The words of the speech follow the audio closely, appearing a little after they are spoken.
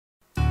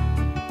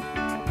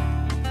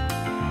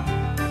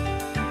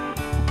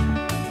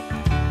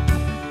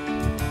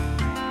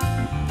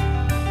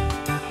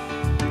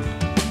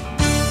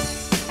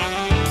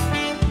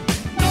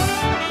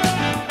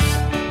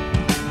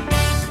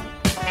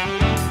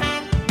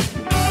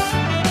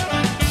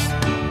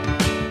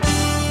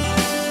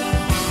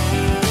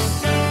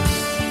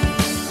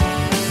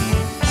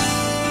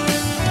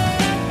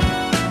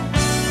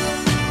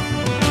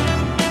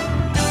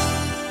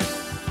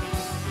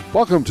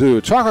Welcome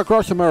to Talk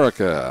Across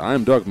America.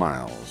 I'm Doug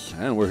Miles,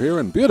 and we're here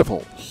in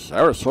beautiful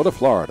Sarasota,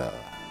 Florida.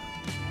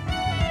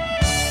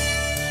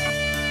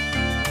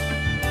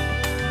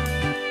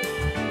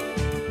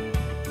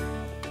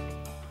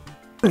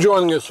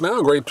 Joining us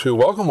now, great to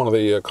welcome one of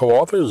the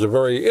co-authors, a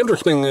very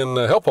interesting and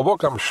helpful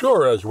book, I'm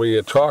sure, as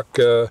we talk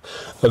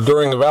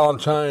during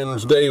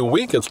Valentine's Day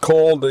week. It's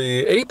called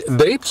The 8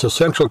 Dates,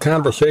 Essential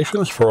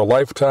Conversations for a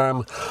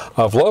Lifetime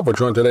of Love. We're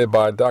joined today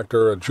by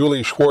Dr.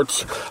 Julie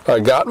Schwartz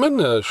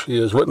Gottman. She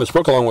has written this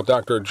book along with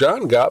Dr.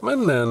 John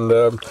Gottman and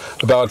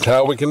about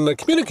how we can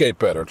communicate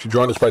better. She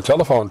joined us by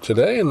telephone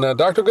today. And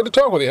Doctor, good to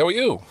talk with you. How are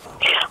you?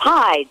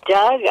 Hi,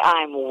 Doug.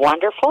 I'm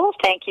wonderful.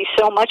 Thank you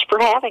so much for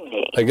having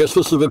me. I guess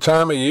this is the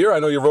time of year. I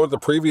know you wrote the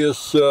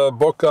previous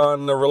book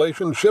on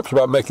relationships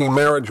about making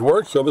marriage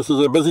work, so this is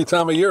a busy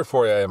time of year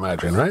for you, I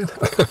imagine, right?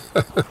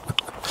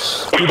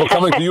 People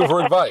coming to you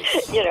for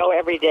advice. You know,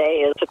 every day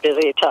is a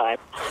busy time.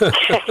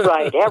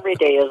 Right, every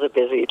day is a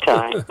busy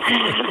time.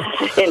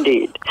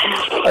 Indeed.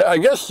 I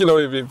guess,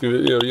 if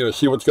you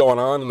see what's going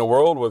on in the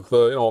world with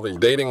all these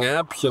dating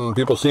apps, and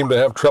people seem to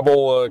have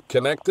trouble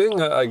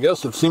connecting. I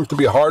guess it seems to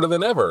be harder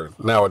than ever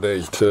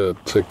nowadays to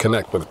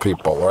connect with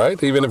people,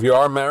 right? Even if you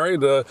are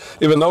married,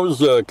 even those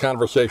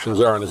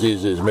conversations aren't as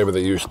easy as maybe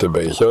they used to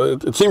be. So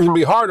it seems to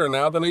be harder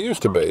now than it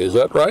used to be. Is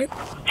that right?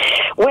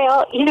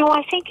 Well,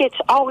 I think it's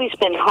always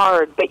been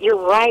hard, but you're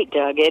right,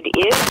 Doug. It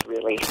is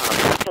really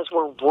hard because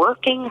we're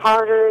working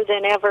harder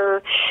than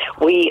ever.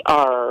 We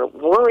are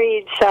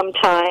worried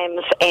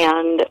sometimes,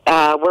 and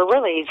we're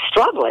really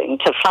struggling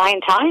to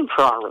find time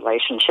for our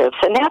relationships.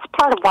 And that's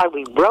part of why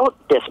we wrote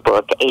this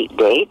book, 8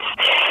 Dates,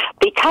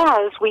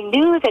 because we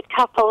knew that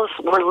couples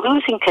were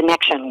losing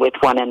connection with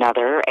one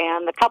another,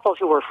 and the couples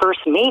who were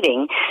first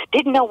meeting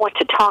didn't know what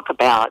to talk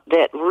about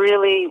that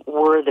really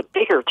were the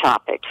bigger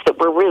topics that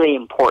were really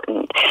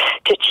important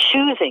to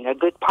choosing a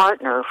good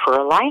partner for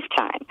a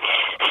lifetime.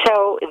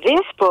 So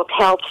this book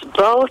helps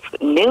both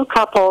new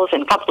couples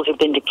and couples who've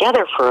been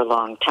together for a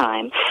long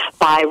time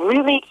by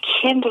really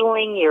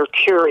kindling your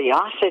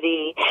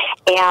curiosity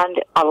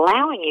and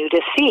allowing you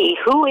to see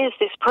who is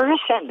this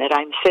person that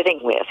I'm sitting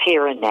with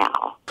here and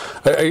now.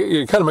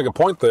 You kind of make a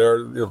point there,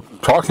 you're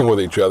talking with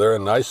each other,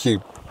 and I see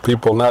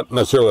people, not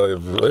necessarily,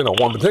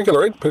 one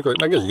particular age,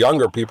 I guess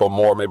younger people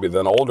more maybe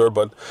than older,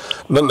 but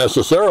not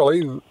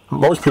necessarily.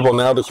 Most people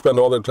now just spend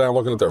all their time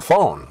looking at their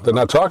phone. They're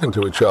not talking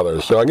to each other.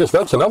 So I guess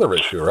that's another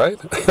issue, right?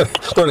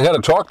 Learning how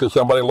to talk to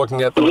somebody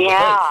looking at them in the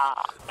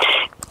face.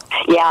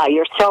 Yeah,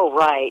 you're so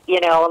right.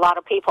 A lot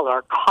of people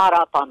are caught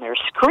up on their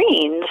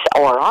screens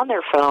or on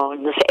their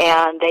phones,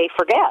 and they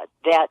forget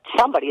that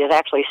somebody is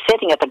actually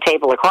sitting at the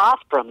table across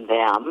from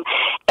them,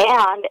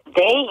 and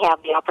they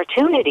have the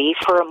opportunity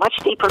for a much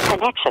deeper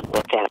connection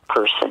with that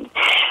person.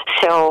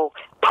 So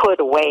put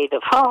away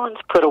the phones,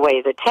 put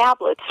away the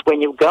tablets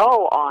when you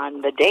go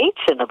on the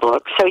dates in the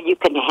book so you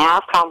can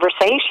have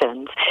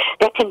conversations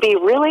that can be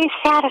really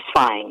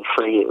satisfying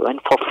for you and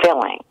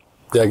fulfilling.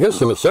 Yeah, I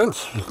guess in a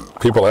sense,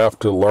 people have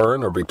to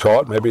learn or be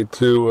taught maybe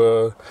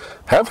to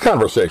have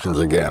conversations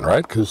again,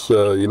 right? Because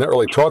you're not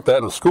really taught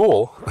that in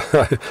school,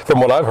 from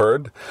what I've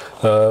heard.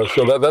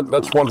 So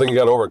that's one thing you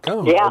got to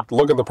overcome. Yeah. Right?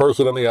 Look at the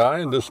person in the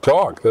eye and just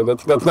talk.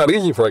 That's not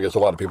easy for, I guess, a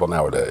lot of people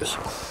nowadays.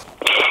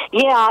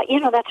 Yeah,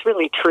 that's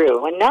really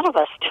true. And none of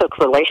us took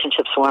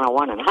relationships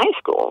 101 in high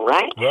school,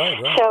 right?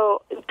 Right.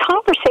 So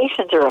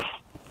conversations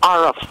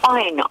are a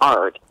fine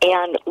art,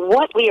 and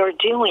what we are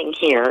doing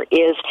here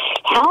is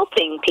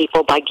helping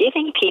people by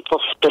giving people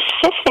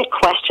specific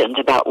questions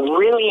about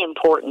really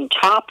important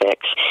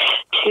topics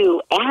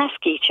to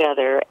ask each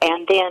other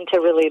and then to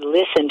really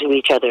listen to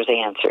each other's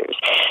answers.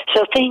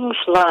 So things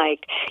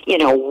like,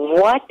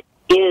 what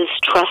is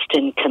trust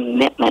and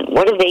commitment?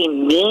 What do they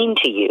mean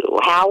to you?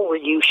 How were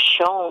you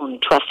shown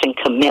trust and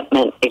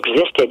commitment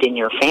existed in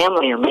your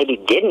family or maybe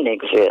didn't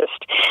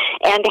exist?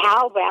 And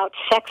how about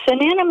sex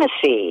and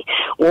intimacy?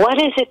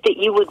 What is it that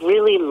you would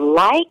really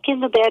like in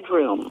the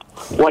bedroom?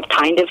 What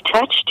kind of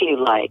touch do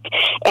you like?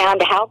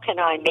 And how can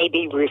I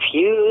maybe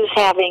refuse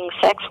having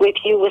sex with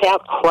you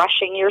without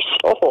crushing your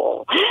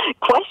soul?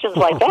 Questions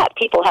like that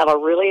people have a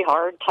really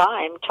hard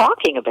time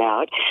talking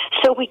about.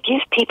 So we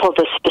give people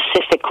the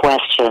specific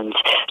questions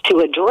to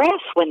address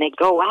when they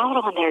go out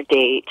on their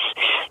dates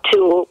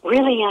to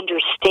really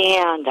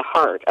understand the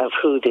heart of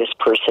who this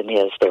person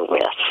is they're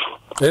with.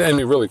 And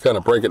you really kind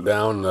of break it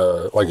down,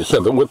 like you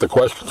said, with the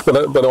questions,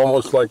 but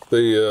almost like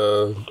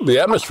the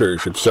atmosphere you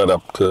should set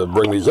up to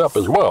bring these up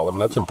as well. I mean,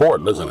 that's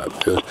important, isn't it?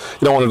 'Cause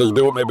you don't want to just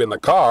do it maybe in the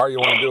car. You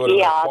want to do it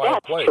in a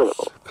quiet place.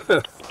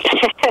 True.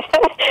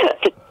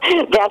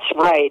 That's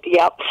right,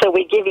 yep. So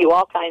we give you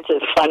all kinds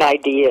of fun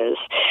ideas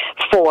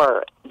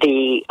for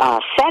the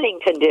setting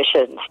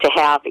conditions to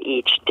have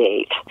each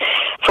date.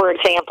 For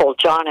example,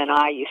 John and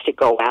I used to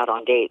go out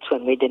on dates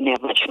when we didn't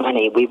have much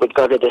money. We would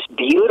go to this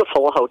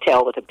beautiful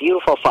hotel with a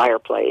beautiful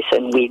fireplace,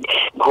 and we'd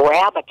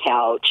grab a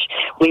couch.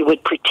 We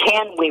would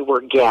pretend we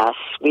were guests.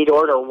 We'd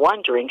order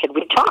one drink, and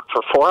we'd talk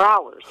for 4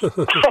 hours.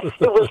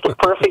 It was the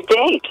perfect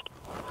date.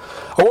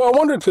 Well, I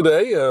wonder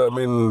today,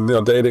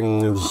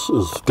 dating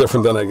is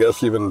different than, I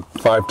guess, even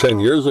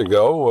 5-10 years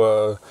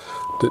ago.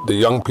 The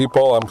young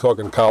people, I'm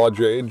talking college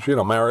age,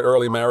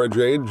 early marriage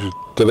age,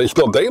 do they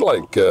still date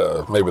like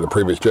maybe the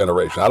previous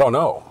generation? I don't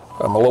know.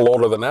 I'm a little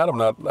older than that. I'm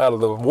not out of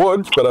the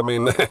woods, but I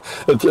mean,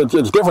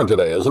 it's different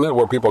today, isn't it,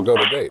 where people go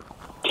to date?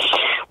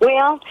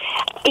 Well,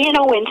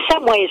 in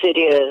some ways it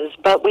is,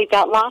 but we've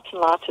got lots and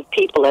lots of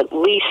people at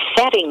least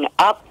setting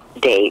up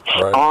dates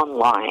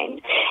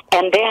online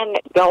and then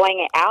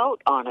going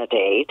out on a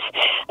date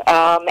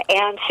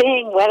and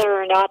seeing whether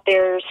or not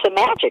there's some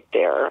magic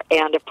there.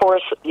 And of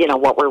course,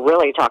 what we're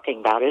really talking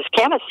about is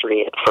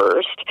chemistry at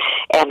first,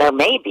 and there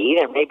may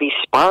be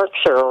sparks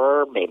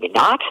or maybe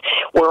not.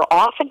 We're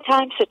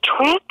oftentimes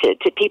attracted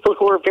to people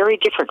who are very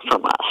different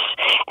from us,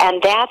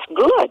 and that's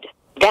good.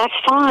 That's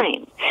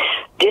fine.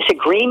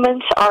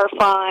 Disagreements are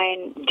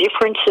fine.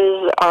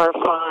 Differences are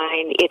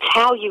fine. It's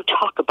how you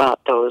talk about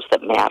those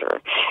that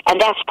matter.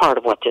 And that's part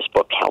of what this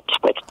book helps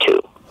with,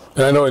 too.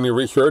 And I know in your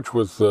research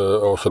with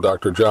also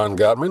Dr. John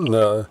Gottman,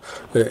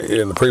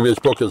 in the previous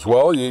book as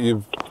well,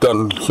 you've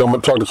done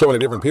talked to so many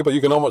different people,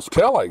 you can almost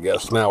tell, I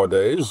guess,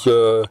 nowadays,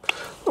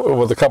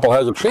 whether the couple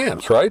has a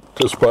chance, right?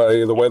 Just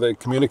by the way they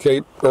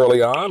communicate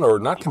early on or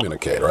not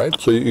communicate, right?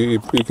 So you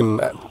can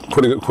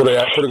pretty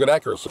good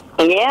accuracy.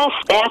 Yes,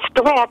 that's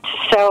correct.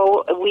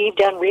 So we've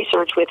done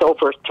research with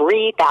over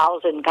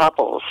 3,000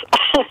 couples,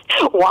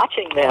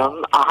 watching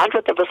them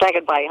 100th of a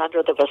second by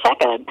 100th of a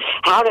second.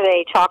 How do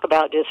they talk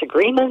about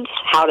disagreements?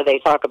 How do they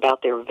talk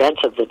about their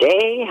events of the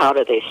day? How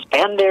do they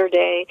spend their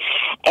day?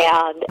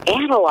 And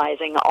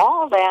analyzing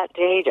all that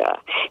data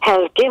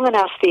has given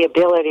us the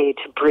ability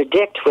to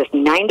predict with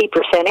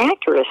 90%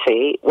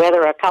 accuracy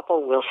whether a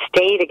couple will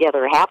stay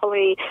together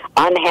happily,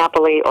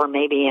 unhappily, or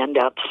maybe end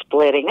up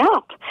splitting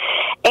up,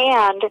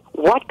 and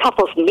what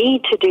couples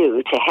need to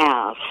do to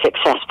have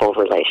successful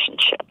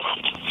relationships.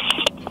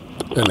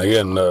 And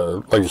again,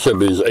 like you said,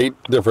 these 8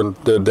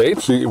 different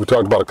dates. We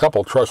talked about a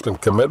couple: trust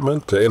and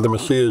commitment.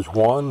 Intimacy is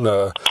one.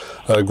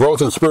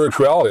 Growth and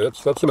spirituality.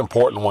 That's an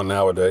important one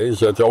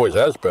nowadays. It always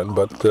has been.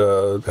 But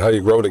how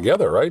you grow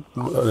together, right,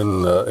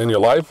 in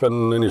your life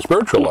and in your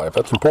spiritual life.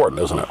 That's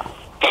important, isn't it?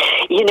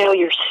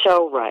 You're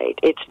so right.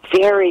 It's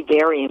very,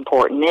 very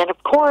important. And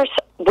of course,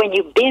 when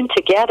you've been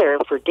together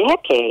for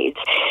decades,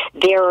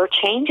 there are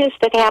changes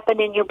that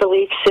happen in your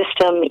belief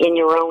system, in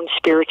your own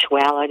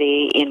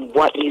spirituality, in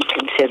what you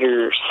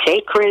consider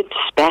sacred,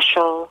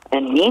 special,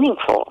 and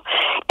meaningful.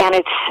 And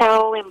it's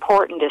so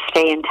important to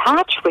stay in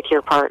touch with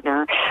your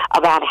partner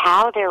about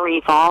how they're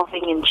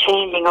evolving and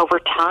changing over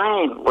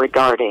time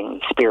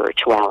regarding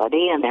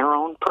spirituality and their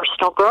own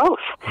personal growth.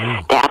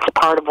 That's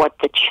part of what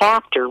the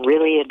chapter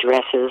really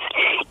addresses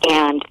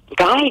and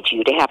guides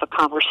you to have a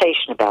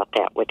conversation about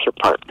that with your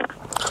partner.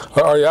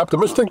 Are you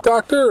optimistic,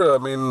 Doctor? I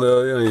mean,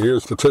 you hear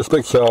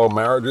statistics how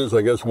marriages,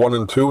 I guess 1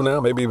 in 2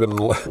 now, maybe even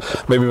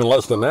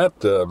less than that,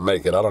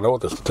 make it. I don't know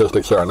what the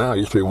statistics are now. It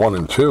used to be 1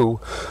 in 2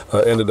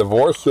 in a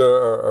divorce.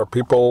 Are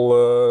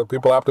people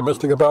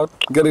optimistic about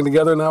getting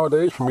together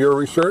nowadays from your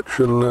research?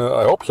 And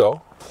I hope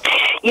so.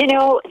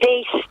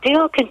 They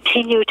still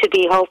continue to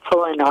be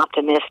hopeful and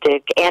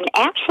optimistic, and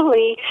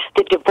actually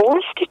the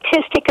divorce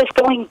statistic is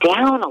going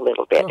down a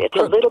little bit. It's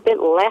a little bit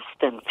less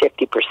than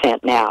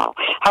 50% now.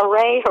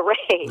 Hooray,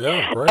 hooray.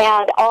 Yeah, right.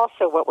 And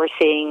also what we're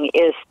seeing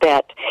is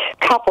that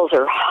couples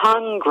are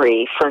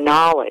hungry for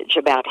knowledge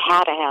about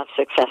how to have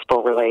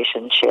successful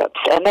relationships,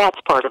 and that's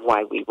part of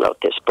why we wrote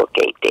this book,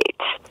 8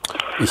 Dates.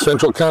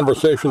 Essential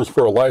Conversations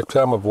for a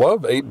Lifetime of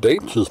Love. 8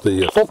 Dates is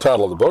the full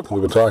title of the book.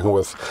 We've been talking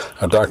with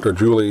Dr.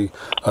 Julie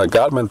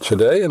Gottman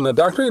today. And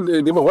Doctor, do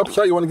you have a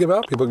website you want to give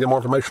out? People get more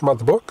information about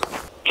the book?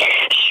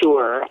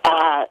 Sure.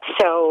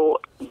 So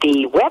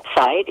the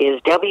website is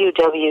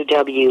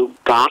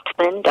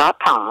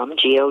www.gottman.com,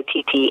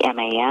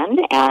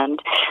 Gottman, and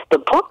the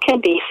book can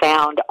be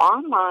found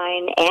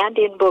online and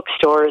in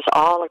bookstores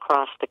all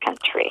across the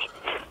country.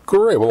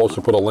 Great. We'll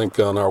also put a link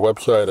on our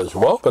website as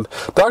well. But,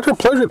 Doctor,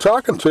 pleasure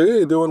talking to you.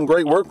 You're doing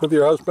great work with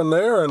your husband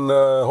there, and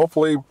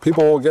hopefully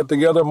people will get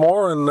together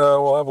more, and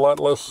we'll have a lot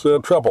less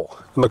trouble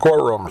in the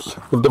courtrooms,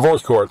 the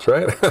divorce courts,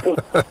 right?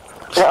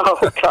 Oh,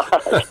 God.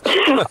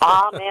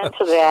 Amen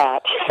to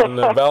that. And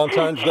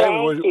Valentine's Day,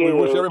 we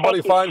wish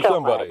everybody finds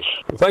somebody.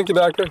 Much. Thank you,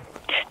 Doctor.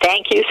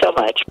 Thank you so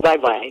much.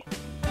 Bye-bye.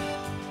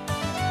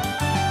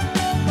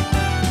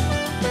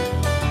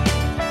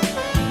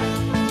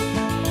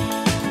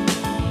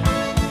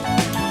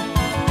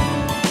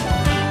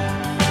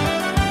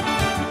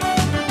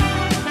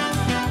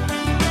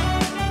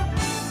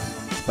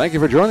 Thank you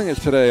for joining us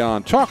today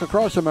on Talk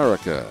Across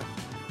America.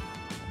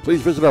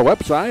 Please visit our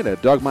website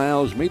at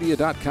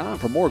dougmilesmedia.com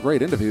for more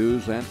great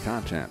interviews and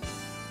content.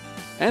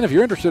 And if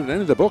you're interested in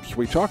any of the books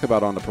we talk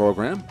about on the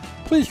program,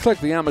 please click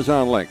the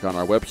Amazon link on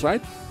our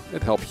website.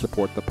 It helps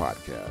support the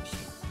podcast.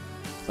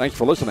 Thanks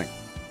for listening.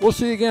 We'll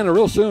see you again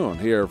real soon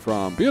here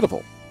from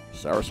beautiful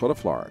Sarasota,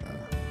 Florida.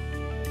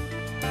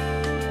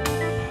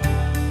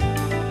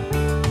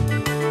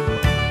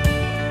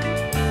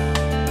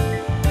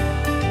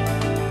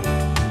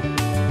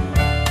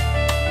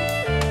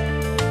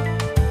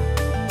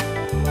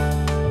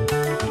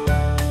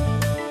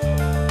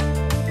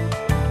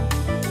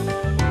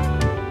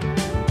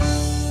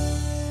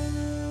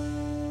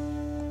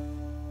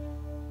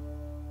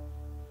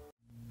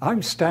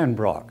 I'm Stan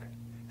Brock.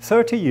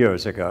 30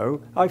 years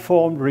ago, I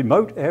formed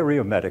Remote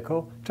Area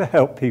Medical to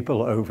help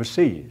people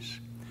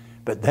overseas.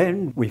 But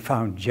then we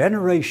found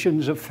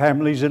generations of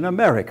families in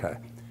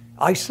America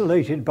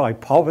isolated by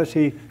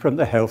poverty from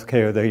the health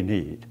care they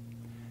need.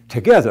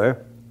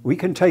 Together, we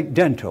can take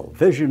dental,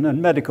 vision,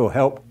 and medical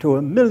help to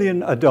 1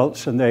 million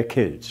adults and their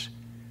kids,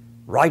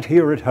 right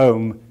here at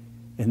home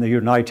in the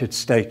United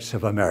States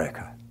of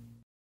America.